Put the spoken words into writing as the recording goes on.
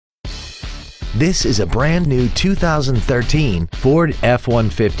This is a brand new 2013 Ford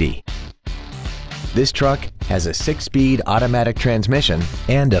F-150. This truck has a 6-speed automatic transmission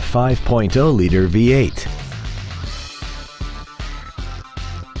and a 5.0-liter V8.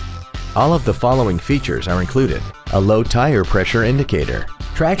 All of the following features are included: a low tire pressure indicator,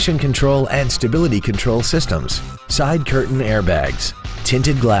 traction control and stability control systems, side curtain airbags,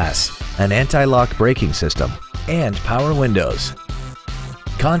 tinted glass, an anti-lock braking system, and power windows.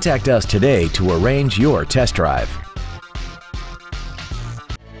 Contact us today to arrange your test drive.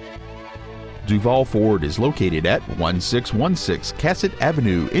 Duval Ford is located at 1616 Cassett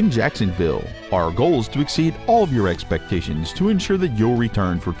Avenue in Jacksonville. Our goal is to exceed all of your expectations to ensure that you'll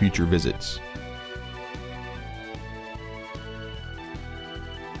return for future visits.